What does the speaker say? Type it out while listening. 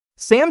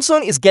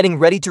Samsung is getting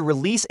ready to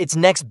release its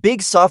next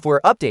big software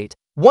update,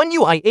 One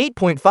UI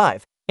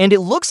 8.5, and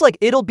it looks like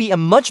it'll be a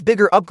much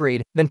bigger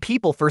upgrade than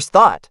people first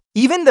thought.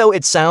 Even though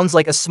it sounds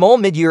like a small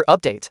mid-year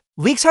update,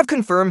 leaks have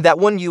confirmed that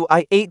One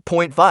UI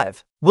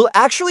 8.5 will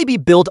actually be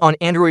built on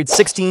Android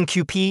 16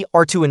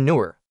 QPR2, a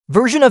newer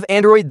version of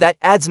Android that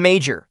adds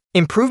major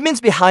improvements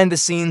behind the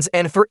scenes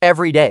and for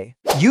everyday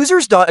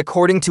users.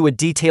 According to a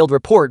detailed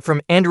report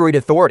from Android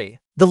Authority,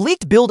 the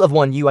leaked build of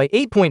One UI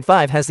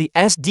 8.5 has the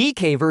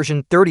SDK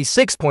version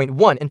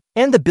 36.1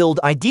 and the build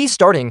ID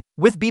starting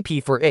with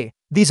BP4A.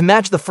 These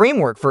match the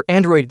framework for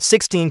Android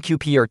 16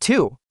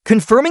 QPR2,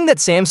 confirming that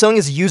Samsung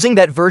is using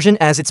that version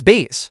as its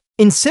base.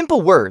 In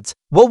simple words,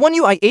 while One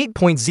UI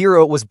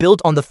 8.0 was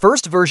built on the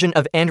first version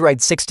of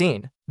Android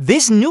 16,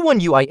 this new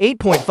One UI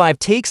 8.5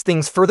 takes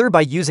things further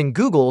by using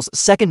Google's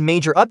second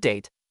major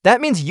update. That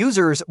means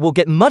users will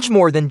get much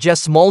more than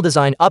just small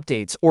design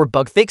updates or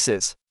bug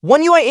fixes.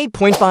 One UI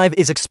 8.5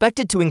 is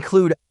expected to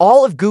include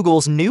all of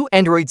Google's new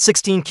Android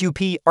 16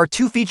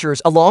 QPR2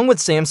 features along with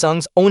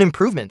Samsung's own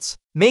improvements,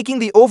 making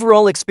the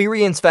overall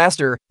experience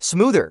faster,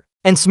 smoother,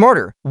 and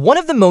smarter. One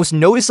of the most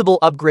noticeable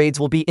upgrades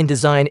will be in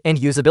design and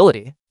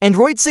usability.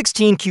 Android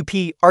 16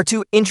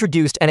 QPR2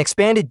 introduced an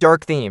expanded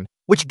dark theme,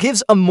 which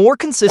gives a more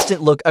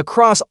consistent look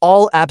across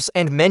all apps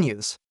and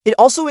menus. It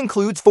also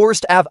includes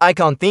forced app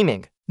icon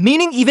theming,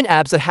 meaning even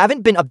apps that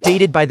haven't been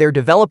updated by their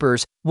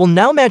developers will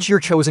now match your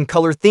chosen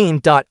color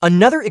theme.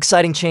 Another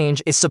exciting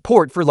change is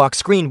support for lock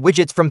screen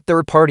widgets from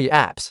third-party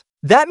apps.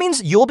 That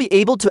means you'll be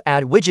able to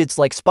add widgets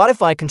like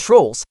Spotify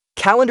controls,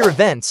 calendar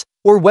events,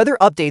 or weather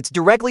updates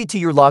directly to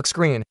your lock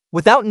screen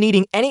without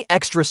needing any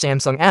extra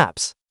Samsung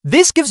apps.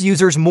 This gives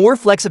users more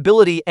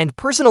flexibility and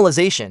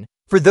personalization.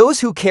 For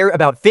those who care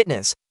about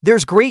fitness,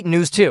 there's great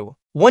news too.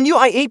 One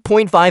UI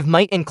 8.5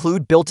 might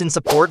include built-in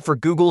support for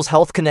Google's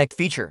Health Connect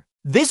feature.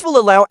 This will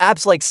allow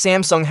apps like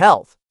Samsung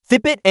Health,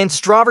 Fitbit, and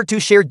Strava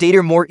to share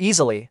data more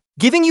easily,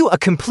 giving you a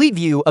complete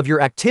view of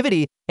your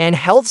activity and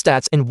health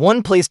stats in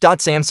one place.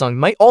 Samsung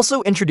might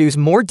also introduce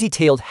more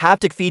detailed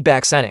haptic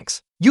feedback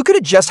settings. You could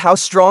adjust how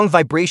strong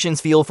vibrations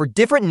feel for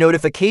different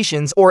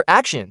notifications or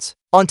actions.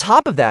 On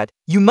top of that,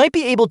 you might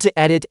be able to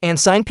edit and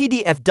sign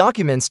PDF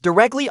documents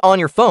directly on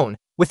your phone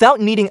without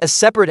needing a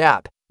separate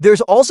app.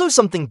 There's also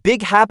something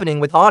big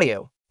happening with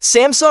audio.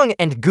 Samsung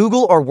and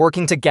Google are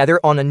working together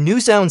on a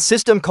new sound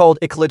system called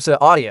Eclipsa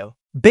Audio,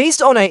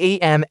 based on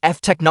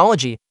AMF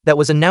technology that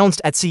was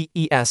announced at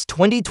CES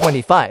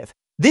 2025.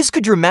 This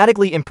could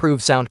dramatically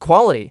improve sound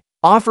quality,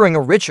 offering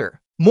a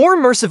richer, more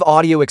immersive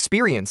audio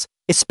experience,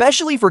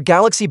 especially for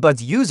Galaxy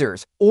Buds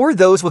users or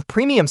those with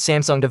premium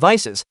Samsung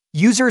devices.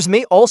 Users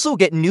may also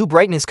get new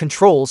brightness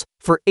controls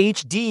for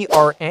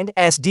HDR and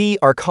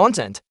SDR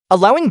content,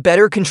 allowing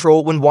better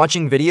control when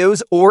watching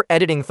videos or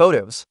editing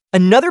photos.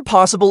 Another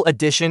possible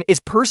addition is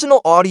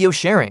personal audio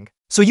sharing,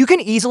 so you can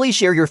easily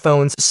share your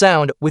phone's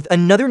sound with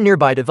another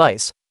nearby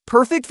device,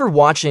 perfect for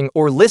watching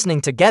or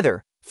listening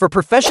together. For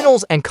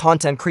professionals and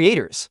content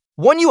creators,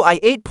 One UI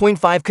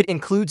 8.5 could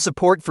include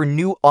support for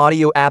new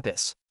audio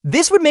apps.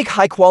 This would make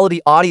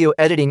high-quality audio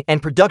editing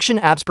and production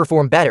apps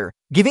perform better,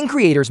 giving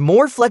creators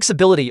more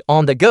flexibility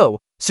on the go.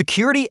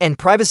 Security and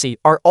privacy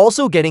are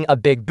also getting a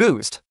big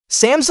boost.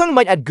 Samsung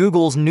might add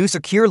Google's new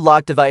secure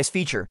lock device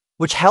feature,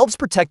 which helps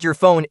protect your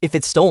phone if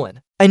it's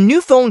stolen. A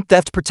new phone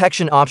theft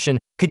protection option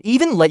could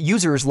even let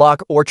users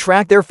lock or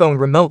track their phone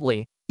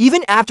remotely,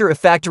 even after a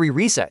factory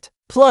reset.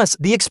 Plus,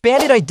 the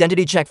expanded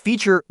identity check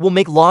feature will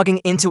make logging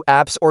into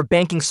apps or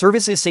banking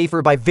services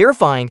safer by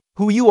verifying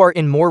who you are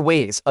in more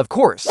ways. Of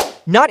course,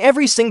 not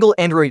every single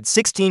Android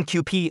 16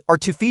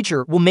 QPR2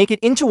 feature will make it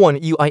into One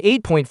UI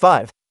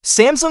 8.5.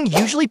 Samsung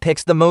usually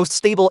picks the most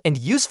stable and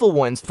useful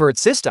ones for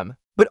its system,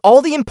 but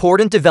all the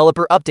important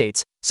developer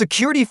updates,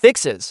 security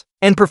fixes,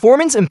 and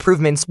performance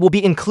improvements will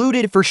be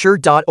included for sure.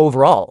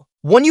 Overall,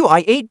 One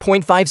UI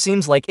 8.5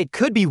 seems like it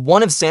could be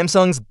one of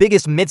Samsung's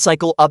biggest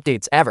mid-cycle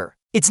updates ever.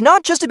 It's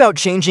not just about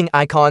changing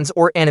icons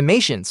or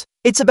animations,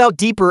 it's about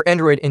deeper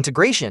Android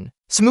integration,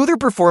 smoother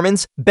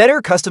performance,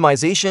 better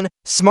customization,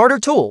 smarter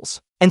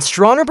tools, and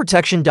stronger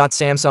protection.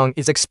 Samsung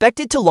is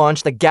expected to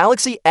launch the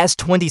Galaxy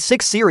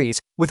S26 series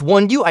with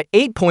One UI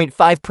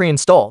 8.5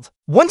 pre-installed.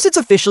 Once it's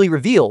officially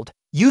revealed,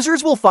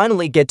 users will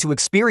finally get to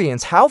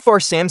experience how far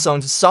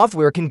Samsung's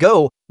software can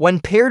go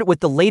when paired with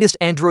the latest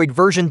Android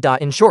version.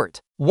 In short,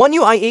 One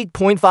UI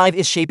 8.5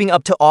 is shaping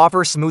up to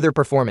offer smoother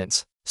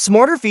performance,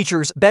 smarter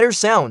features, better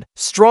sound,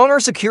 stronger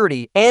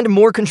security, and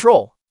more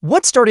control.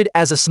 What started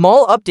as a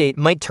small update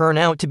might turn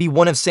out to be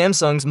one of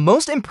Samsung's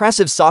most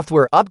impressive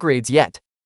software upgrades yet.